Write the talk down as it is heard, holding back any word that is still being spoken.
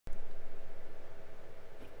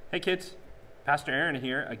Hey kids, Pastor Aaron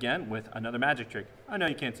here again with another magic trick. I know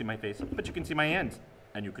you can't see my face, but you can see my hands,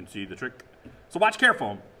 and you can see the trick. So watch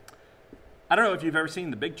careful. I don't know if you've ever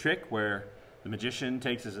seen the big trick where the magician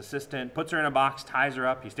takes his assistant, puts her in a box, ties her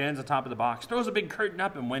up, he stands on top of the box, throws a big curtain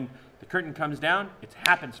up, and when the curtain comes down, it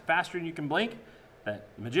happens faster than you can blink. That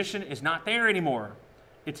the magician is not there anymore.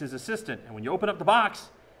 It's his assistant, and when you open up the box,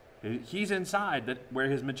 he's inside where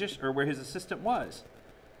his assistant was.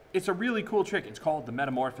 It's a really cool trick. It's called the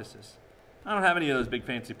metamorphosis. I don't have any of those big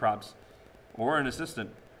fancy props or an assistant,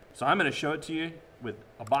 so I'm going to show it to you with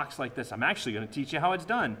a box like this. I'm actually going to teach you how it's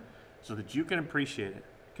done so that you can appreciate it.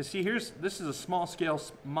 Because see, this is a small scale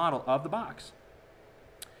model of the box.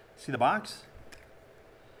 See the box?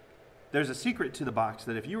 There's a secret to the box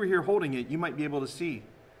that if you were here holding it, you might be able to see.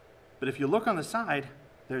 But if you look on the side,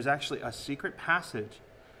 there's actually a secret passage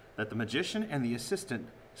that the magician and the assistant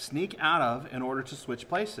sneak out of in order to switch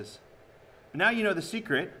places. Now you know the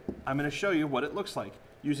secret. I'm going to show you what it looks like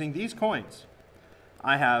using these coins.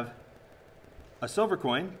 I have a silver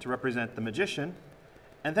coin to represent the magician,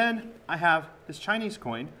 and then I have this Chinese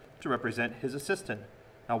coin to represent his assistant.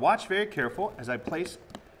 Now watch very careful as I place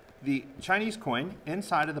the Chinese coin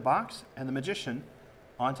inside of the box and the magician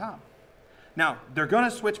on top. Now they're going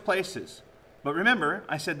to switch places, but remember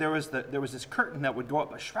I said there was this curtain that would go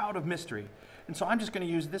up, a shroud of mystery. And so I'm just going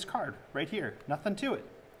to use this card right here. Nothing to it.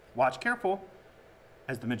 Watch careful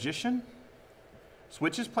as the magician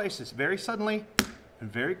switches places very suddenly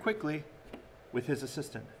and very quickly with his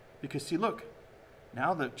assistant. Because see, look,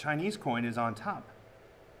 now the Chinese coin is on top.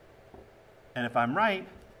 And if I'm right,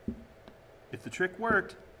 if the trick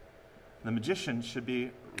worked, the magician should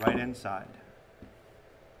be right inside.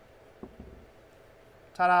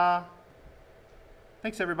 Ta-da!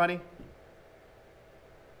 Thanks, everybody.